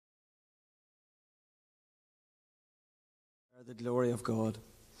The glory of God,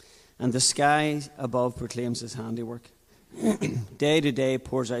 and the sky above proclaims his handiwork. Day to day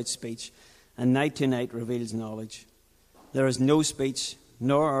pours out speech, and night to night reveals knowledge. There is no speech,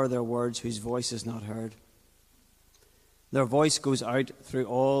 nor are there words whose voice is not heard. Their voice goes out through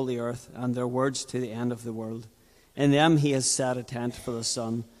all the earth, and their words to the end of the world. In them he has set a tent for the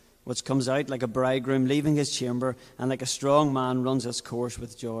sun, which comes out like a bridegroom leaving his chamber, and like a strong man runs its course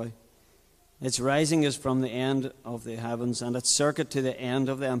with joy. Its rising is from the end of the heavens, and its circuit to the end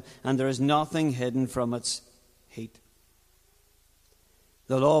of them, and there is nothing hidden from its heat.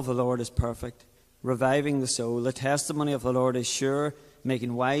 The law of the Lord is perfect, reviving the soul. The testimony of the Lord is sure,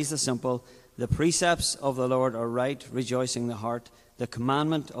 making wise the simple. The precepts of the Lord are right, rejoicing the heart. The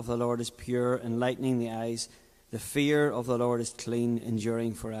commandment of the Lord is pure, enlightening the eyes. The fear of the Lord is clean,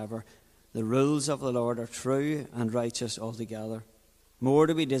 enduring forever. The rules of the Lord are true and righteous altogether. More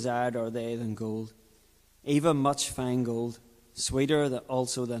to be desired are they than gold, even much fine gold, sweeter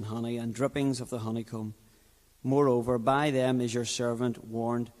also than honey, and drippings of the honeycomb. Moreover, by them is your servant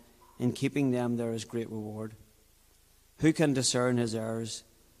warned. In keeping them there is great reward. Who can discern his errors?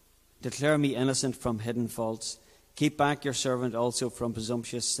 Declare me innocent from hidden faults. Keep back your servant also from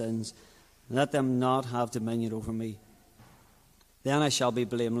presumptuous sins. Let them not have dominion over me. Then I shall be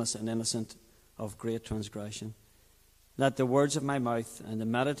blameless and innocent of great transgression. Let the words of my mouth and the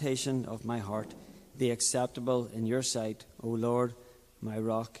meditation of my heart be acceptable in your sight, O Lord, my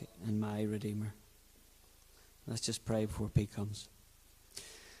rock and my redeemer. Let's just pray before Pete comes.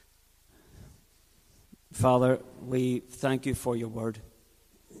 Father, we thank you for your word.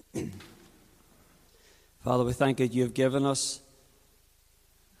 Father, we thank you that you have given us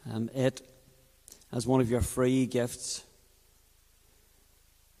it as one of your free gifts.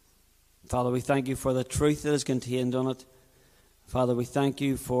 Father, we thank you for the truth that is contained on it. Father, we thank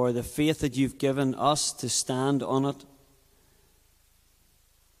you for the faith that you've given us to stand on it.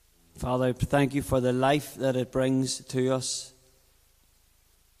 Father, I thank you for the life that it brings to us.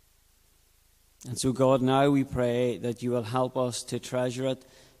 And so, God, now we pray that you will help us to treasure it,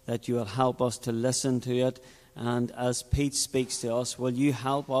 that you will help us to listen to it. And as Pete speaks to us, will you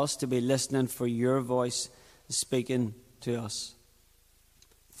help us to be listening for your voice speaking to us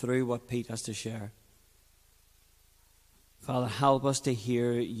through what Pete has to share. Father, help us to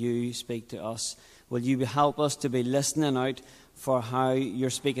hear you speak to us. Will you help us to be listening out for how you're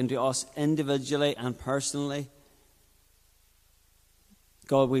speaking to us individually and personally?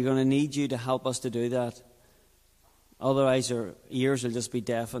 God, we're going to need you to help us to do that. Otherwise, our ears will just be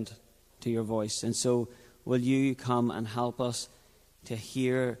deafened to your voice. And so, will you come and help us to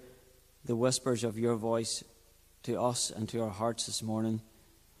hear the whispers of your voice to us and to our hearts this morning?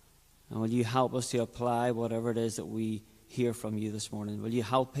 And will you help us to apply whatever it is that we hear from you this morning? Will you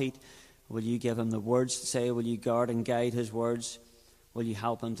help Pete? Will you give him the words to say? Will you guard and guide his words? Will you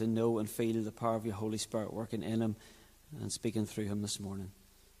help him to know and feel the power of your Holy Spirit working in him and speaking through him this morning?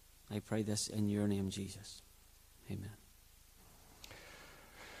 I pray this in your name, Jesus. Amen.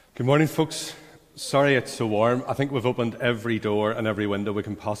 Good morning, folks. Sorry it's so warm. I think we've opened every door and every window we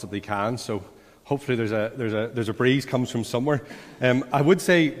can possibly can, so hopefully there's a breeze comes from somewhere. I would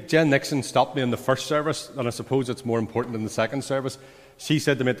say Jen Nixon stopped me in the first service, and I suppose it's more important in the second service. She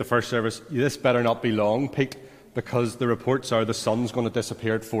said to me at the first service, "This better not be long, Pete, because the reports are the sun's going to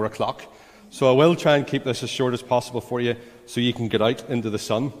disappear at 4 o'clock. So I will try and keep this as short as possible for you so you can get out into the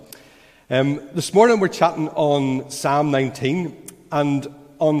sun. This morning we're chatting on Psalm 19, and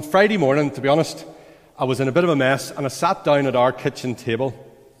on Friday morning, to be honest, I was in a bit of a mess, and I sat down at our kitchen table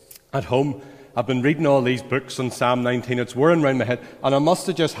at home. I've been reading all these books on Psalm 19. It's whirring around my head, and I must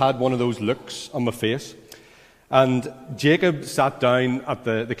have just had one of those looks on my face. And Jacob sat down at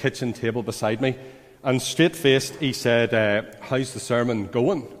the kitchen table beside me, and straight-faced he said, "How's the sermon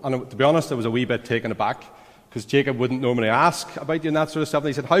going?" And to be honest, I was a wee bit taken aback, because Jacob wouldn't normally ask about you and that sort of stuff. And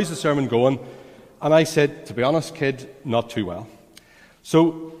he said, "How's the sermon going?" And I said, "To be honest, kid, not too well."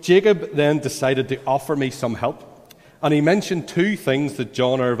 So Jacob then decided to offer me some help, and he mentioned two things that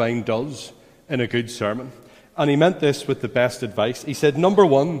John Irvine does in a good sermon. And he meant this with the best advice. He said, number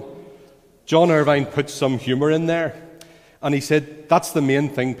one, John Irvine puts some humour in there, and he said, that's the main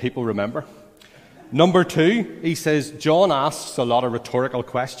thing people remember. Number two, he says, John asks a lot of rhetorical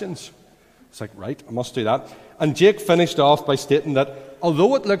questions. It's like, right, I must do that. And Jake finished off by stating that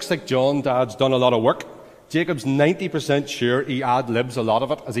although it looks like John Dad's done a lot of work, Jacob's 90% sure he ad-libs a lot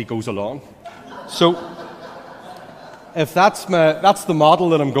of it as he goes along. So, if that's the model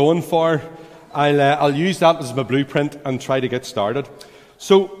that I'm going for, I'll use that as my blueprint and try to get started.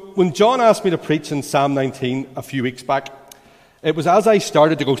 So, when John asked me to preach in Psalm 19 a few weeks back, it was as I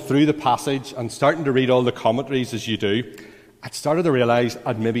started to go through the passage and starting to read all the commentaries as you do, I'd started to realise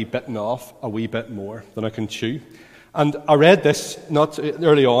I'd maybe bitten off a wee bit more than I can chew. And I read this not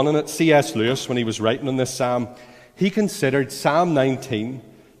early on in it. C.S. Lewis, when he was writing on this psalm, he considered Psalm 19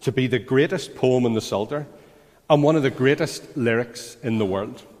 to be the greatest poem in the Psalter and one of the greatest lyrics in the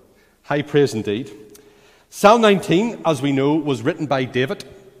world. High praise indeed. Psalm 19, as we know, was written by David,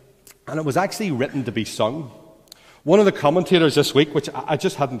 and it was actually written to be sung. One of the commentators this week, which I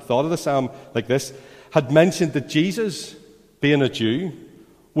just hadn't thought of the psalm like this, had mentioned that Jesus, being a Jew,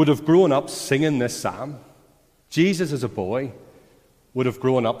 would have grown up singing this psalm. Jesus, as a boy, would have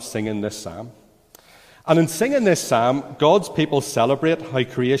grown up singing this psalm. And in singing this psalm, God's people celebrate how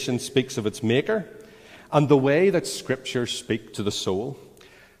creation speaks of its maker and the way that Scriptures speak to the soul.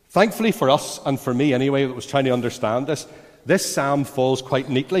 Thankfully for us, and for me anyway, that was trying to understand this psalm falls quite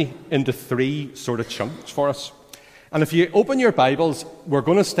neatly into three sort of chunks for us. And if you open your Bibles, we're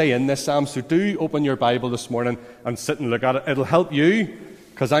going to stay in this psalm, so do open your Bible this morning and sit and look at it. It'll help you,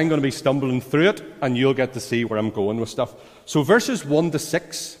 because I'm going to be stumbling through it, and you'll get to see where I'm going with stuff. So verses 1 to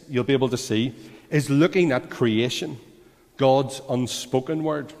 6, you'll be able to see, is looking at creation, God's unspoken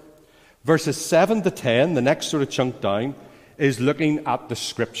word. Verses 7 to 10, the next sort of chunk down, is looking at the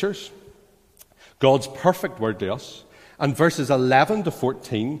Scriptures, God's perfect word to us. And verses 11 to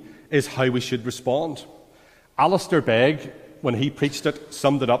 14 is how we should respond. Alistair Begg, when he preached it,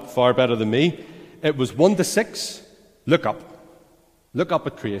 summed it up far better than me. It was 1 to 6, look up. Look up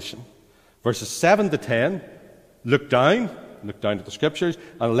at creation. Verses 7 to 10, look down at the Scriptures.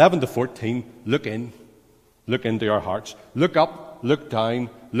 And 11 to 14, look in. Look into our hearts. Look up, look down,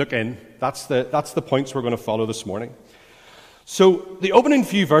 look in. That's the points we're going to follow this morning. So the opening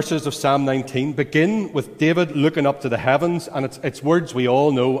few verses of Psalm 19 begin with David looking up to the heavens, and it's words we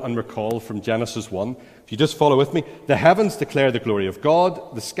all know and recall from Genesis 1. If you just follow with me, the heavens declare the glory of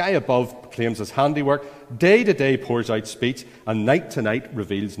God, the sky above proclaims his handiwork, day to day pours out speech, and night to night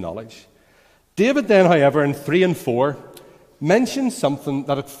reveals knowledge. David then, however, in 3 and 4, mentions something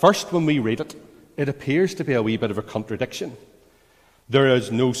that at first when we read it, it appears to be a wee bit of a contradiction. There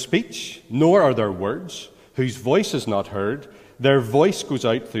is no speech, nor are there words, whose voice is not heard. Their voice goes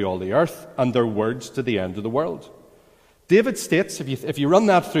out through all the earth, and their words to the end of the world. David states, if you run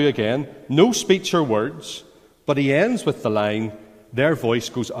that through again, no speech or words, but he ends with the line, their voice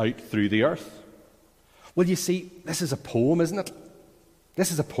goes out through the earth. Well, you see, this is a poem, isn't it?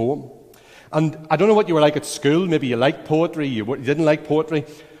 This is a poem. And I don't know what you were like at school. Maybe you liked poetry, you didn't like poetry.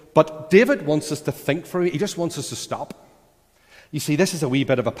 But David wants us to think for it. He just wants us to stop. You see, this is a wee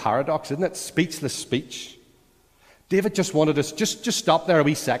bit of a paradox, isn't it? Speechless speech. David just wanted us, just stop there a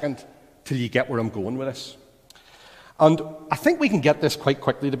wee second till you get where I'm going with this. And I think we can get this quite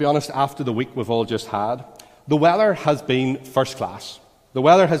quickly, to be honest, after the week we've all just had. The weather has been first class. The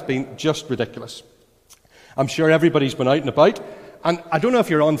weather has been just ridiculous. I'm sure everybody's been out and about. And I don't know if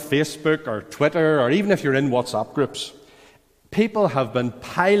you're on Facebook or Twitter or even if you're in WhatsApp groups. People have been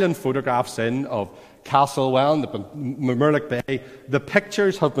piling photographs in of Castlewell and Murlock Bay. The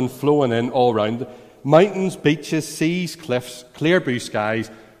pictures have been flowing in all round. Mountains, beaches, seas, cliffs, clear blue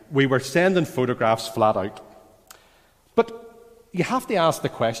skies. We were sending photographs flat out. But you have to ask the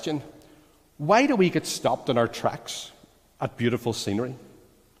question, why do we get stopped in our tracks at beautiful scenery?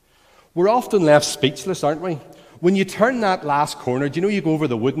 We're often left speechless, aren't we? When you turn that last corner, do you know you go over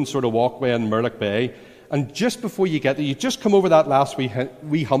the wooden sort of walkway in Murlock Bay, and just before you get there, you just come over that last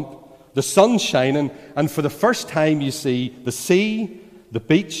wee hump, the sun's shining, and for the first time you see the sea, the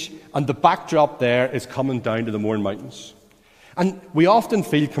beach, and the backdrop there is coming down to the Mourne Mountains. And we often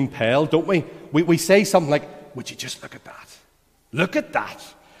feel compelled, don't we? We say something like, would you just look at that? Look at that.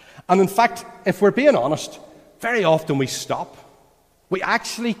 And in fact, if we're being honest, very often we stop. We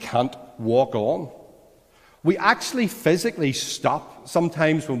actually can't walk on. We actually physically stop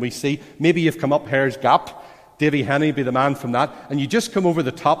sometimes when we see, maybe you've come up Hare's Gap, Davy Henney be the man from that, and you just come over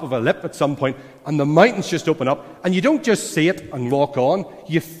the top of a lip at some point, and the mountains just open up, and you don't just see it and walk on,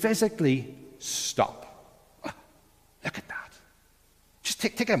 you physically stop. Look at that. Just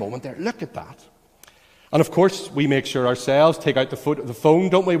take a moment there. Look at that. And of course, we make sure ourselves, take out the phone,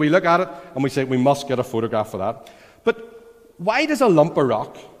 don't we? We look at it, and we say, we must get a photograph of that. But why does a lump of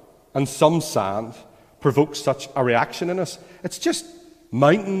rock and some sand provoke such a reaction in us? It's just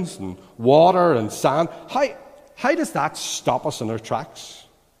mountains and water and sand. How does that stop us in our tracks?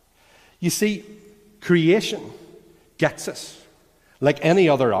 You see, creation gets us, like any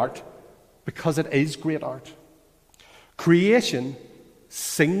other art, because it is great art. Creation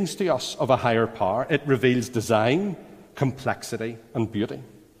sings to us of a higher power. It reveals design, complexity, and beauty.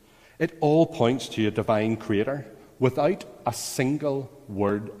 It all points to a divine creator without a single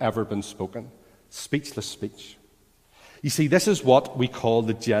word ever been spoken. Speechless speech. You see, this is what we call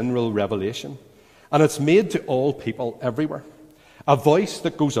the general revelation, and it's made to all people everywhere, a voice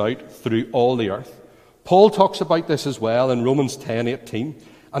that goes out through all the earth. Paul talks about this as well in Romans 10:18,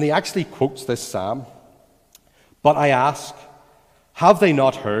 and he actually quotes this psalm. But I ask, have they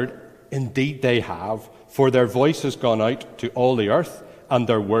not heard? Indeed they have, for their voice has gone out to all the earth, and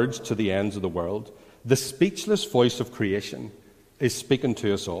their words to the ends of the world. The speechless voice of creation is speaking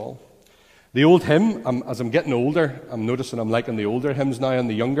to us all. The old hymn, as I'm getting older, I'm noticing I'm liking the older hymns now, and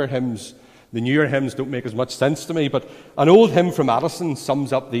the younger hymns, the newer hymns don't make as much sense to me, but an old hymn from Addison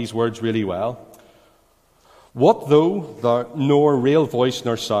sums up these words really well. What though there nor real voice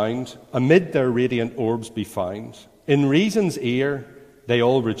nor sound amid their radiant orbs be found? In reason's ear they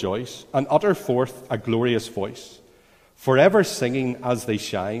all rejoice, and utter forth a glorious voice, forever singing as they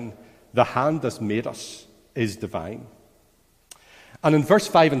shine, the hand that's made us is divine. And in verse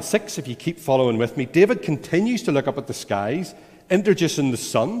 5 and 6, if you keep following with me, David continues to look up at the skies, introducing the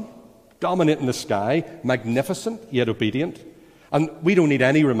sun, dominating the sky, magnificent yet obedient. And we don't need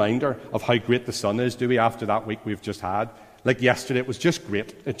any reminder of how great the sun is, do we, after that week we've just had? Like yesterday, it was just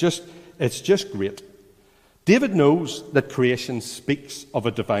great. It's just great. David knows that creation speaks of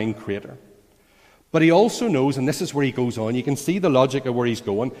a divine creator. But he also knows, and this is where he goes on, you can see the logic of where he's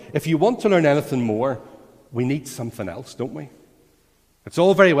going. If you want to learn anything more, we need something else, don't we? It's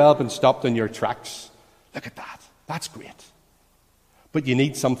all very well been stopped in your tracks. Look at that. That's great. But you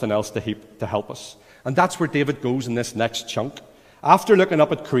need something else to help us. And that's where David goes in this next chunk. After looking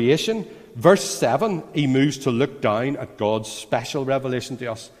up at creation, verse 7, he moves to look down at God's special revelation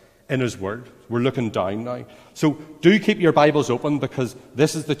to us in his word. We're looking down now. So do keep your Bibles open, because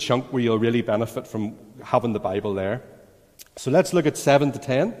this is the chunk where you'll really benefit from having the Bible there. So let's look at 7 to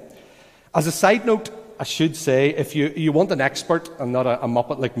 10. As a side note, I should say, if you want an expert and not a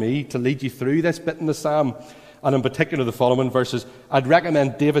muppet like me to lead you through this bit in the Psalm, and in particular the following verses, I'd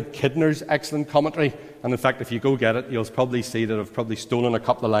recommend David Kidner's excellent commentary. And in fact, if you go get it, you'll probably see that I've probably stolen a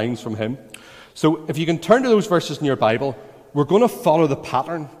couple of lines from him. So if you can turn to those verses in your Bible, we're going to follow the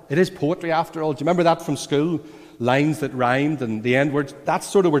pattern. It is poetry after all. Do you remember that from school? Lines that rhymed and the end words. That's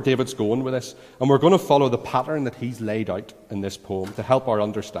sort of where David's going with this. And we're going to follow the pattern that he's laid out in this poem to help our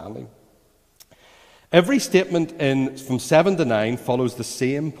understanding. Every statement from 7 to 9 follows the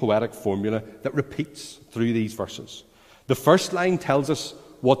same poetic formula that repeats through these verses. The first line tells us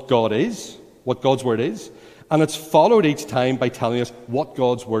what God is, what God's word is, and it's followed each time by telling us what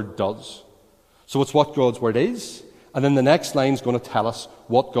God's word does. So it's what God's word is, and then the next line is going to tell us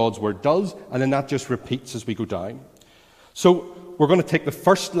what God's word does, and then that just repeats as we go down. So we're going to take the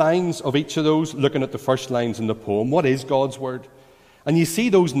first lines of each of those, looking at the first lines in the poem. What is God's word? And you see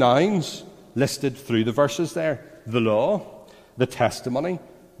those nouns listed through the verses there. The law, the testimony,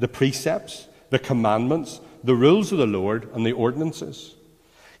 the precepts, the commandments, the rules of the Lord, and the ordinances.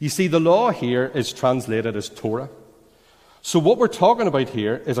 You see, the law here is translated as Torah. So what we're talking about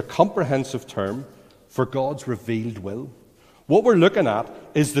here is a comprehensive term for God's revealed will. What we're looking at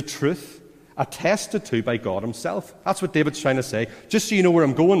is the truth attested to by God himself. That's what David's trying to say. Just so you know where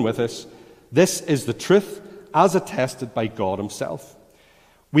I'm going with this is the truth as attested by God himself.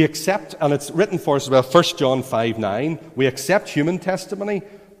 We accept, and it's written for us as well, 1 John 5:9, we accept human testimony,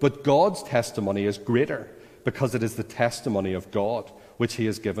 but God's testimony is greater because it is the testimony of God, which he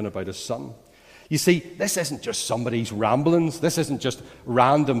has given about his Son. You see, this isn't just somebody's ramblings. This isn't just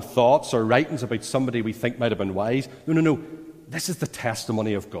random thoughts or writings about somebody we think might have been wise. No. This is the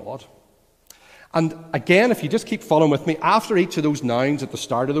testimony of God. And again, if you just keep following with me, after each of those nouns at the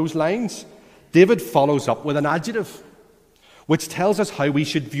start of those lines, David follows up with an adjective, which tells us how we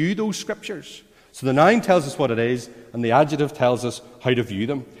should view those scriptures. So the noun tells us what it is, and the adjective tells us how to view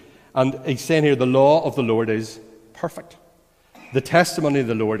them. And he's saying here, the law of the Lord is perfect. The testimony of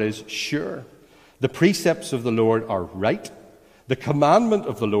the Lord is sure. The precepts of the Lord are right. The commandment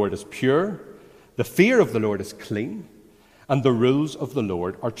of the Lord is pure. The fear of the Lord is clean. And the rules of the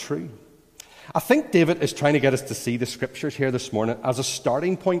Lord are true. I think David is trying to get us to see the scriptures here this morning as a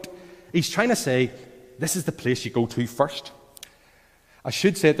starting point. He's trying to say, this is the place you go to first. I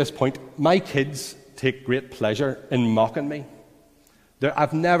should say at this point, my kids take great pleasure in mocking me.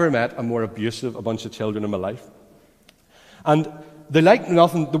 I've never met a more abusive a bunch of children in my life. And they like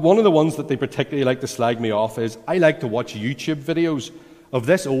nothing. One of the ones that they particularly like to slag me off is I like to watch YouTube videos of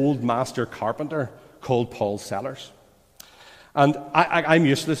this old master carpenter called Paul Sellers. And I'm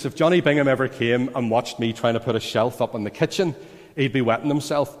useless. If Johnny Bingham ever came and watched me trying to put a shelf up in the kitchen, he'd be wetting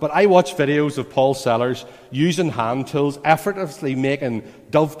himself. But I watch videos of Paul Sellers using hand tools, effortlessly making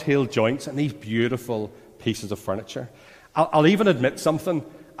dovetail joints and these beautiful pieces of furniture. I'll even admit something.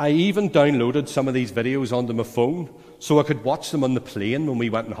 I even downloaded some of these videos onto my phone so I could watch them on the plane when we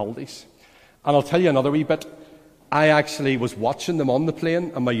went on holidays. And I'll tell you another wee bit. I actually was watching them on the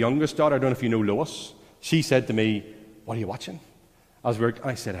plane, and my youngest daughter, I don't know if you know Lois, she said to me, "What are you watching?"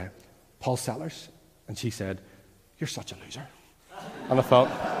 I said, "Paul Sellers." And she said, "You're such a loser." And I thought,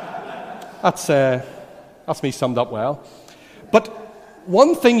 that's me summed up well. But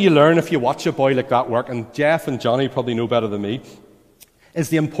one thing you learn if you watch a boy like that work, and Jeff and Johnny probably know better than me, is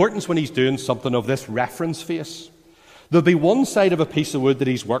the importance when he's doing something of this reference face. There'll be one side of a piece of wood that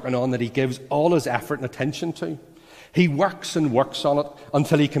he's working on that he gives all his effort and attention to. He works and works on it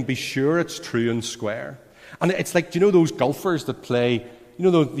until he can be sure it's true and square. And it's like, do you know those golfers that play,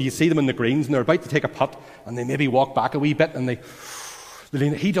 you see them in the greens and they're about to take a putt and they maybe walk back a wee bit and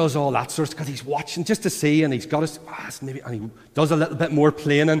he does all that sort of because he's watching just to see, and he's got his, and he does a little bit more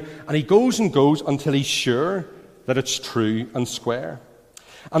planing, and he goes and goes until he's sure that it's true and square.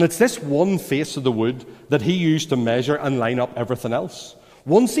 And it's this one face of the wood that he used to measure and line up everything else.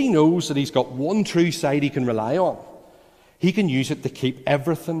 Once he knows that he's got one true side he can rely on, he can use it to keep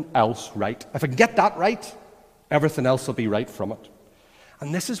everything else right. If I can get that right, everything else will be right from it.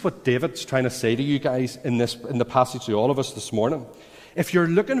 And this is what David's trying to say to you guys in the passage to all of us this morning. If you're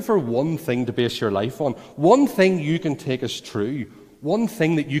looking for one thing to base your life on, one thing you can take as true, one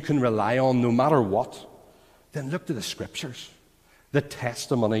thing that you can rely on no matter what, then look to the Scriptures, the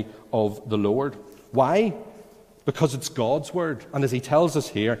testimony of the Lord. Why? Because it's God's word. And as he tells us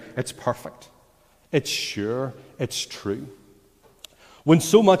here, it's perfect. It's sure. It's true. When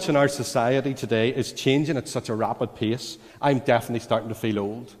so much in our society today is changing at such a rapid pace, I'm definitely starting to feel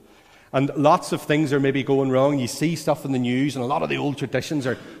old. And lots of things are maybe going wrong. You see stuff in the news, and a lot of the old traditions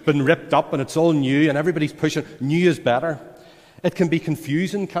are being ripped up, and it's all new, and everybody's pushing new is better. It can be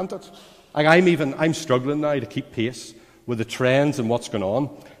confusing, can't it? Like I'm struggling now to keep pace with the trends and what's going on.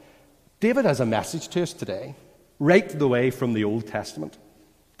 David has a message to us today, right the way from the Old Testament.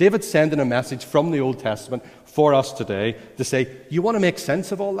 David's sending a message from the Old Testament for us today to say, you want to make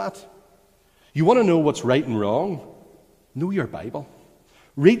sense of all that? You want to know what's right and wrong? Know your Bible.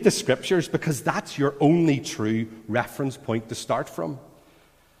 Read the Scriptures, because that's your only true reference point to start from.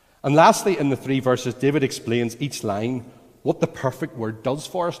 And lastly, in the 3 verses, David explains each line what the perfect word does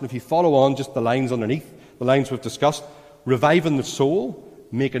for us. And if you follow on just the lines underneath, the lines we've discussed, reviving the soul,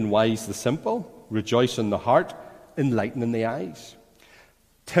 making wise the simple, rejoicing the heart, enlightening the eyes.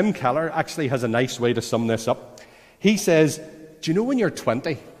 Tim Keller actually has a nice way to sum this up. He says, do you know when you're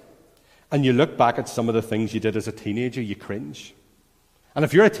 20 and you look back at some of the things you did as a teenager, you cringe? And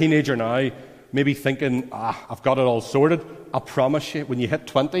if you're a teenager now, maybe thinking, I've got it all sorted, I promise you, when you hit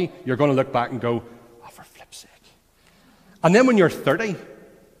 20, you're going to look back and go, for flip's sake. And then when you're 30,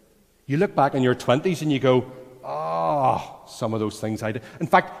 you look back in your 20s and you go, some of those things I did. In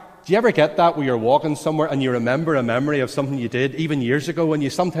fact, do you ever get that where you're walking somewhere and you remember a memory of something you did even years ago, and you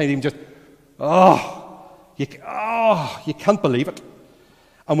sometimes even just, you can't believe it.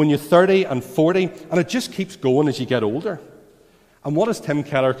 And when you're 30 and 40, and it just keeps going as you get older. And what does Tim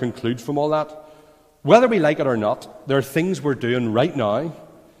Keller conclude from all that? Whether we like it or not, there are things we're doing right now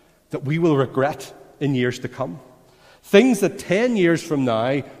that we will regret in years to come. Things that 10 years from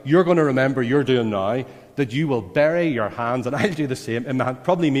now, you're going to remember you're doing now, that you will bury your hands, and I'll do the same,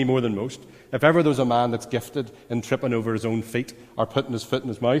 probably me more than most. If ever there's a man that's gifted in tripping over his own feet or putting his foot in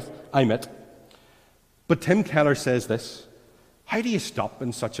his mouth, I'm it. But Tim Keller says this: how do you stop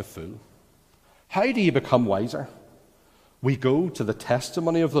being such a fool? How do you become wiser? We go to the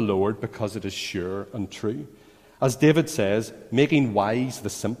testimony of the Lord because it is sure and true. As David says, making wise the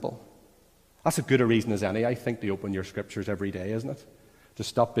simple. That's as good a reason as any, I think, to open your Scriptures every day, isn't it? To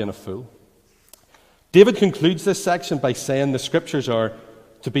stop being a fool. David concludes this section by saying the Scriptures are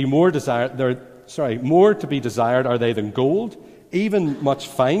to be more to be desired are they than gold, even much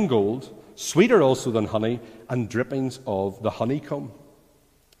fine gold, sweeter also than honey, and drippings of the honeycomb.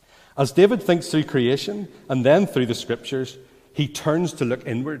 As David thinks through creation and then through the Scriptures, he turns to look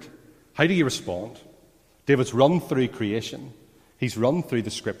inward. How do you respond? David's run through creation. He's run through the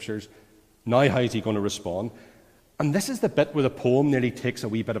Scriptures. Now how is he going to respond? And this is the bit where the poem nearly takes a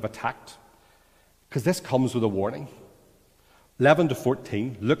wee bit of a tact, because this comes with a warning. 11 to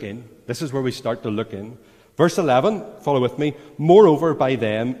 14, look in. This is where we start to look in. Verse 11, follow with me. Moreover, by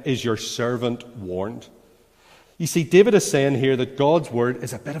them is your servant warned. You see, David is saying here that God's word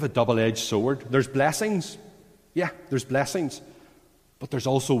is a bit of a double-edged sword. There's blessings. Yeah, there's blessings. But there's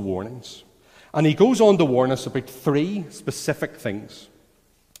also warnings. And he goes on to warn us about 3 specific things.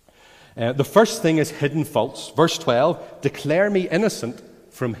 The first thing is hidden faults. Verse 12, declare me innocent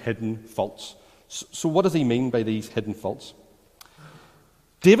from hidden faults. So what does he mean by these hidden faults?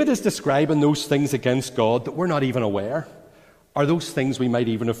 David is describing those things against God that we're not even aware, or those things we might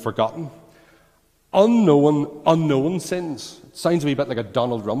even have forgotten. Unknown sins. It sounds a wee bit like a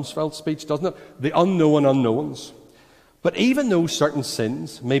Donald Rumsfeld speech, doesn't it? The unknown unknowns. But even though certain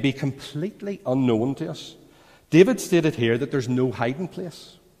sins may be completely unknown to us, David stated here that there's no hiding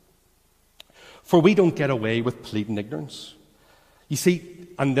place. For we don't get away with pleading ignorance. You see,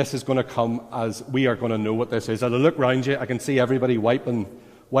 and this is going to come as we are going to know what this is. As I look round you, I can see everybody wiping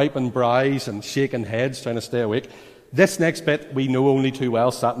brows and shaking heads, trying to stay awake. This next bit we know only too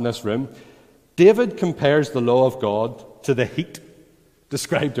well, sat in this room. David compares the law of God to the heat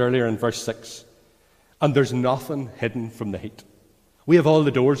described earlier in verse 6. And there's nothing hidden from the heat. We have all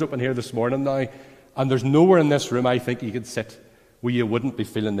the doors open here this morning now, and there's nowhere in this room I think you could sit where you wouldn't be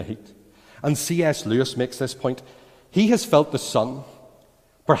feeling the heat. And C.S. Lewis makes this point. He has felt the sun,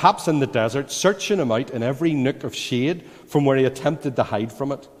 perhaps in the desert, searching him out in every nook of shade from where he attempted to hide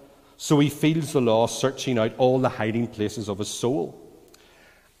from it. So he feels the law searching out all the hiding places of his soul.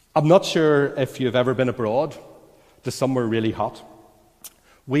 I'm not sure if you've ever been abroad to somewhere really hot.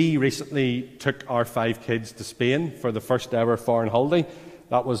 We recently took our 5 kids to Spain for the first ever foreign holiday.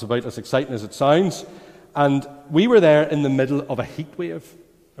 That was about as exciting as it sounds. And we were there in the middle of a heat wave.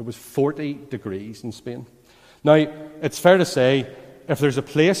 It was 40 degrees in Spain. Now, it's fair to say, if there's a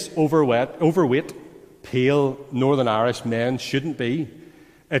place overweight, pale Northern Irish men shouldn't be,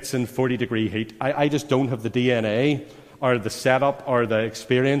 it's in 40-degree heat. I just don't have the DNA or the setup or the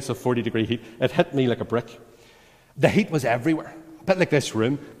experience of 40-degree heat. It hit me like a brick. The heat was everywhere, a bit like this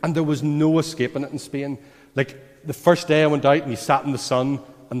room, and there was no escaping it in Spain. Like, the first day I went out and you sat in the sun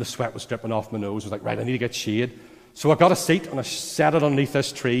and the sweat was dripping off my nose. I was like, right, I need to get shade. So I got a seat and I sat it underneath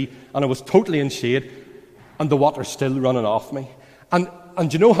this tree and I was totally in shade and the water's still running off me. And do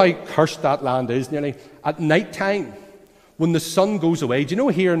you know how cursed that land is nearly? At night time, when the sun goes away, do you know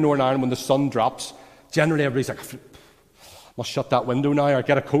here in Northern Ireland when the sun drops, generally everybody's like, I must shut that window now or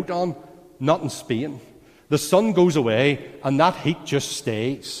get a coat on? Not in Spain. The sun goes away and that heat just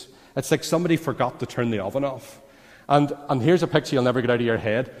stays. It's like somebody forgot to turn the oven off. And here's a picture you'll never get out of your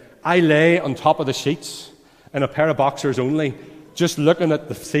head. I lay on top of the sheets in a pair of boxers only, just looking at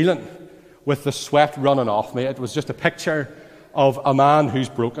the ceiling with the sweat running off me. It was just a picture of a man who's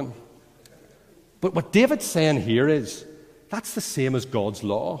broken. But what David's saying here is, that's the same as God's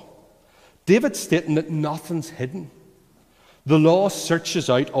law. David's stating that nothing's hidden. The law searches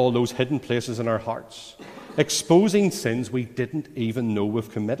out all those hidden places in our hearts, exposing sins we didn't even know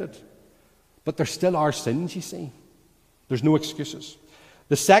we've committed. But there still are sins, you see. There's no excuses.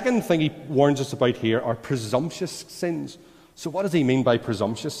 The second thing he warns us about here are presumptuous sins. So what does he mean by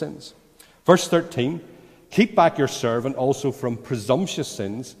presumptuous sins? Verse 13, keep back your servant also from presumptuous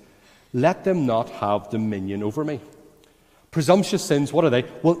sins. Let them not have dominion over me. Presumptuous sins, what are they?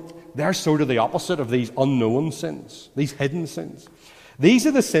 Well, they're sort of the opposite of these unknown sins, these hidden sins. These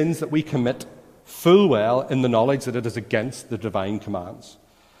are the sins that we commit full well in the knowledge that it is against the divine commands.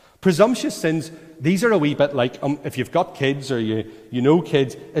 Presumptuous sins, these are a wee bit like, if you've got kids or you know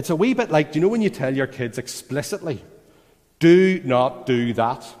kids, it's a wee bit like, do you know when you tell your kids explicitly, do not do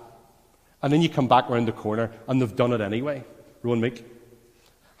that? And then you come back around the corner and they've done it anyway. Rowan Meek,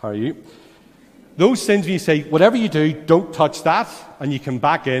 how are you? Those sins when you say, whatever you do, don't touch that, and you come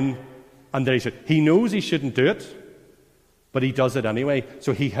back in, and there he knows he shouldn't do it, but he does it anyway.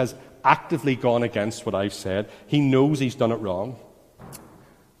 So he has actively gone against what I've said. He knows he's done it wrong.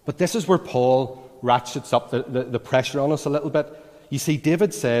 But this is where Paul ratchets up the pressure on us a little bit. You see,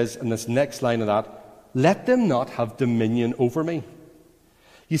 David says in this next line of that, let them not have dominion over me.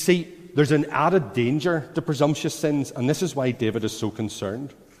 You see, there's an added danger to presumptuous sins, and this is why David is so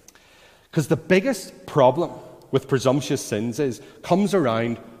concerned. Because the biggest problem with presumptuous sins comes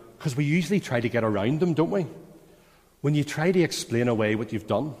around because we usually try to get around them, don't we? When you try to explain away what you've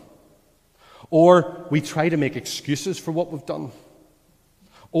done. Or we try to make excuses for what we've done.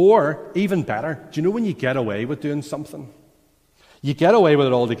 Or, even better, do you know when you get away with doing something? You get away with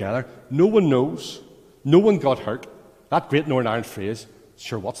it altogether. No one knows. No one got hurt. That great Northern Ireland phrase,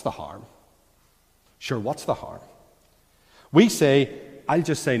 sure, what's the harm? Sure, what's the harm? We say, I'll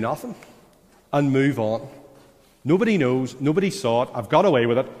just say nothing and move on. Nobody knows. Nobody saw it. I've got away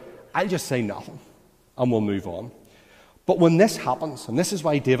with it. I'll just say nothing and we'll move on. But when this happens, and this is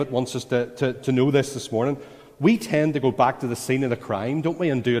why David wants us to know this morning, we tend to go back to the scene of the crime, don't we,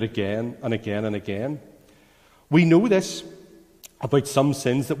 and do it again and again and again. We know this about some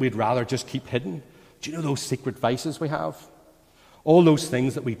sins that we'd rather just keep hidden. Do you know those secret vices we have? All those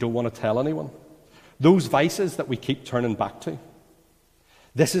things that we don't want to tell anyone. Those vices that we keep turning back to.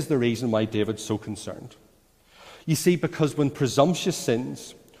 This is the reason why David's so concerned. You see, because when presumptuous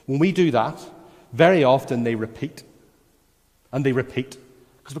sins, when we do that, very often they repeat. And they repeat.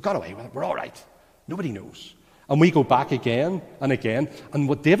 Because we got away with it. We're all right. Nobody knows. And we go back again and again. And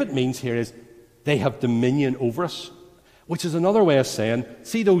what David means here is they have dominion over us. Which is another way of saying,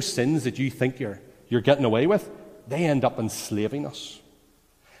 see those sins that you think you're getting away with? They end up enslaving us.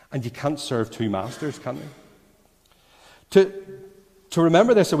 And you can't serve two masters, can you? To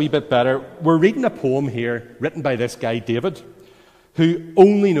remember this a wee bit better, we're reading a poem here written by this guy, David, who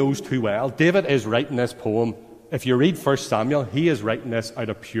only knows too well. David is writing this poem. If you read 1 Samuel, he is writing this out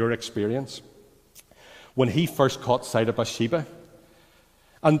of pure experience. When he first caught sight of Bathsheba.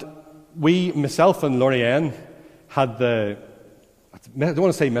 And myself and Lorianne, had I don't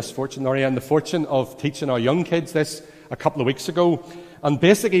want to say misfortune, Lorianne, the fortune of teaching our young kids this a couple of weeks ago. And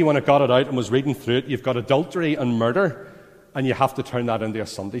basically, when I got it out and was reading through it, you've got adultery and murder, and you have to turn that into a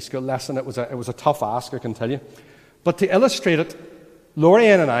Sunday school lesson. It was a tough ask, I can tell you. But to illustrate it,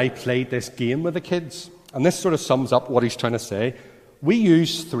 Lorianne and I played this game with the kids, and this sort of sums up what he's trying to say. We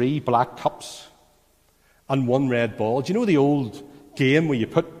use 3 black cups and 1 red ball. Do you know the old game where you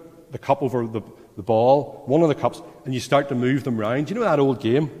put the cup over the ball, one of the cups, and you start to move them round? Do you know that old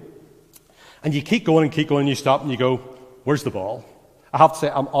game? And you keep going, and you stop, and you go, where's the ball? I have to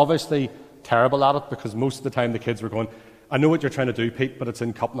say, I'm obviously terrible at it, because most of the time the kids were going, I know what you're trying to do, Pete, but it's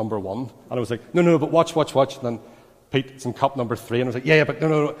in cup number 1. And I was like, no, but watch. And then, Pete, it's in cup number 3. And I was like, yeah, but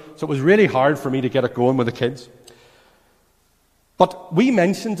no. So it was really hard for me to get it going with the kids. But we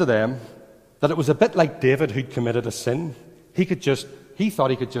mentioned to them that it was a bit like David who'd committed a sin. He thought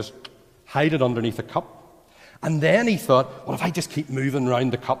he could just hide it underneath a cup. And then he thought, well, if I just keep moving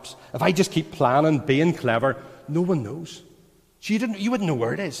around the cups, if I just keep planning, being clever, no one knows. So you wouldn't know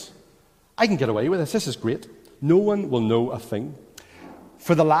where it is. I can get away with this. This is great. No one will know a thing.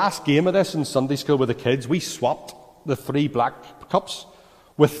 For the last game of this in Sunday school with the kids, we swapped the 3 black cups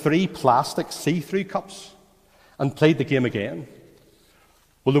with 3 plastic see-through cups and played the game again.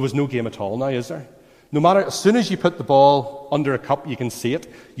 Well, there was no game at all now, is there? No matter, as soon as you put the ball under a cup, you can see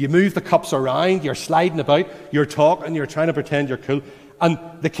it. You move the cups around, you're sliding about, you're talking, you're trying to pretend you're cool. And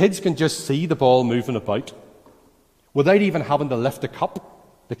the kids can just see the ball moving about. Without even having to lift a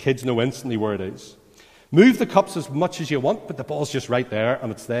cup, the kids know instantly where it is. Move the cups as much as you want, but the ball's just right there,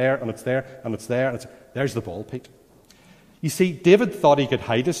 and it's there, and it's there, and it's there, and there's the ball, Pete. You see, David thought he could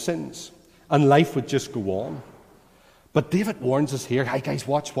hide his sins, and life would just go on. But David warns us here, hey guys,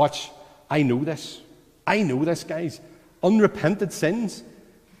 watch. I know this, guys. Unrepented sins,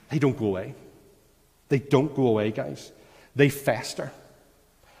 they don't go away. They don't go away, guys. They fester.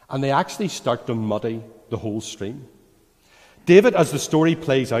 And they actually start to muddy the whole stream. David, as the story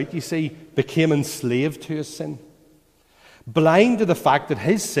plays out, you see, became enslaved to his sin. Blind to the fact that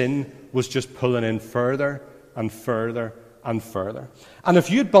his sin was just pulling in further and further and further. And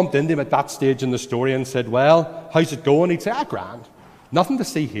if you'd bumped into him at that stage in the story and said, well, how's it going? He'd say, grand. Nothing to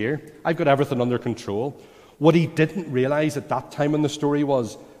see here. I've got everything under control. What he didn't realize at that time in the story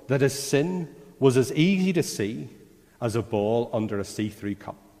was that his sin was as easy to see as a ball under a see-through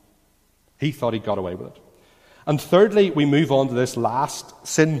cup. He thought he got away with it. And thirdly, we move on to this last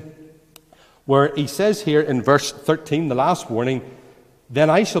sin, where he says here in verse 13, the last warning, then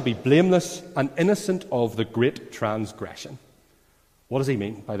I shall be blameless and innocent of the great transgression. What does he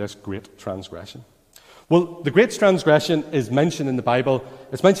mean by this great transgression? Well, the great transgression is mentioned in the Bible.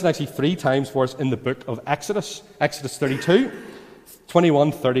 It's mentioned actually 3 times for us in the book of Exodus. Exodus 32,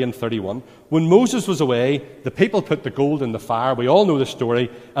 21, 30, and 31. When Moses was away, the people put the gold in the fire. We all know the story.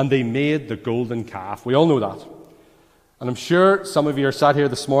 And they made the golden calf. We all know that. And I'm sure some of you are sat here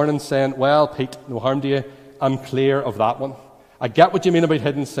this morning saying, well, Pete, no harm to you. I'm clear of that one. I get what you mean about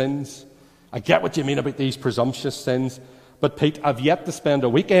hidden sins. I get what you mean about these presumptuous sins. But Pete, I've yet to spend a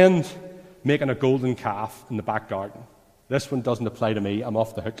weekend making a golden calf in the back garden. This one doesn't apply to me. I'm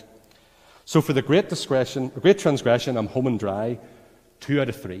off the hook. So for the great transgression, I'm home and dry. 2 out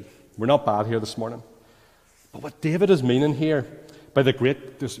of 3. We're not bad here this morning. But what David is meaning here by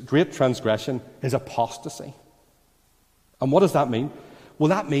this great transgression is apostasy. And what does that mean? Well,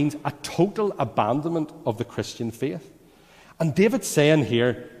 that means a total abandonment of the Christian faith. And David's saying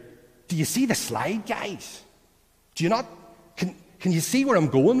here, do you see the slide, guys? Do you not? Can you see where I'm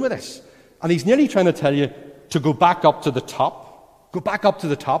going with this? And he's nearly trying to tell you to go back up to the top. Go back up to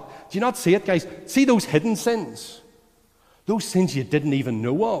the top. Do you not see it, guys? See those hidden sins? Those sins you didn't even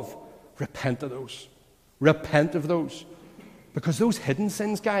know of. Repent of those. Repent of those. Because those hidden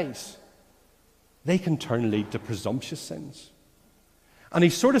sins, guys, they can lead to presumptuous sins. And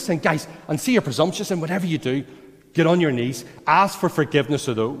he's sort of saying, guys, and see you're presumptuous, and whatever you do, get on your knees, ask for forgiveness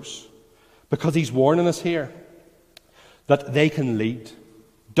of those. Because he's warning us here. that they can lead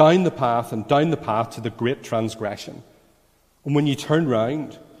down the path to the great transgression. And when you turn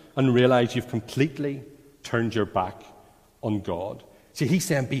round and realize you've completely turned your back on God. See, he's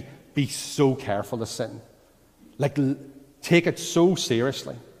saying be so careful of sin. Like, take it so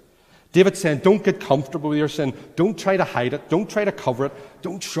seriously. David's saying, don't get comfortable with your sin. Don't try to hide it. Don't try to cover it.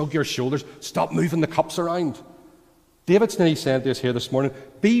 Don't shrug your shoulders. Stop moving the cups around. David's nearly saying to us here this morning,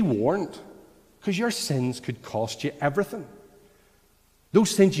 be warned, because your sins could cost you everything.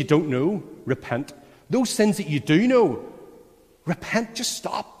 Those sins you don't know, repent. Those sins that you do know, repent. Just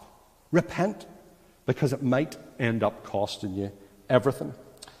stop. Repent, because it might end up costing you everything.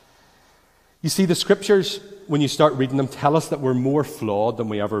 You see, the Scriptures, when you start reading them, tell us that we're more flawed than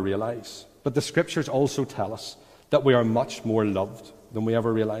we ever realize. But the Scriptures also tell us that we are much more loved than we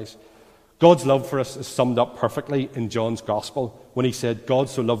ever realize. God's love for us is summed up perfectly in John's Gospel when he said, God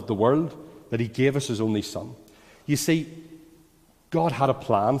so loved the world that he gave us his only Son. You see, God had a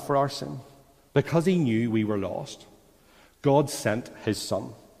plan for our sin. Because he knew we were lost, God sent his Son.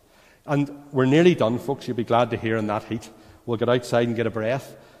 And we're nearly done, folks. You'll be glad to hear in that heat. We'll get outside and get a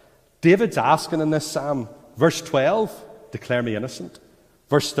breath. David's asking in this psalm, verse 12, declare me innocent.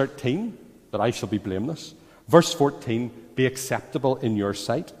 Verse 13, that I shall be blameless. Verse 14, be acceptable in your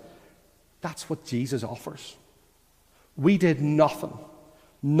sight. That's what Jesus offers. We did nothing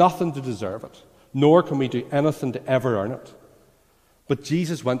to deserve it, nor can we do anything to ever earn it. But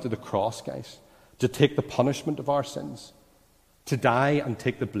Jesus went to the cross, guys, to take the punishment of our sins, to die and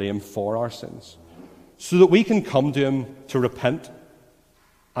take the blame for our sins, so that we can come to him to repent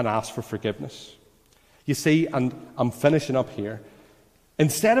and ask for forgiveness. You see, and I'm finishing up here,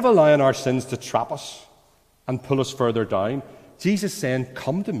 instead of allowing our sins to trap us and pull us further down, Jesus is saying,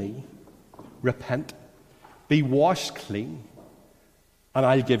 come to me, repent, be washed clean, and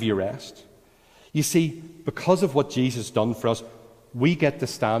I'll give you rest. You see, because of what Jesus has done for us, we get to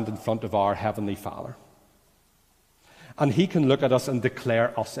stand in front of our Heavenly Father. And he can look at us and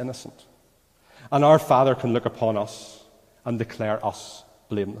declare us innocent. And our Father can look upon us and declare us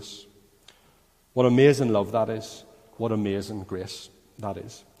blameless. What amazing love that is. What amazing grace that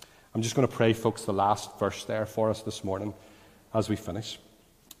is. I'm just going to pray, folks, the last verse there for us this morning as we finish.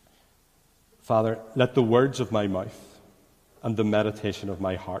 Father, let the words of my mouth and the meditation of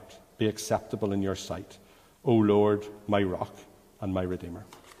my heart be acceptable in your sight, O Lord, my rock and my Redeemer.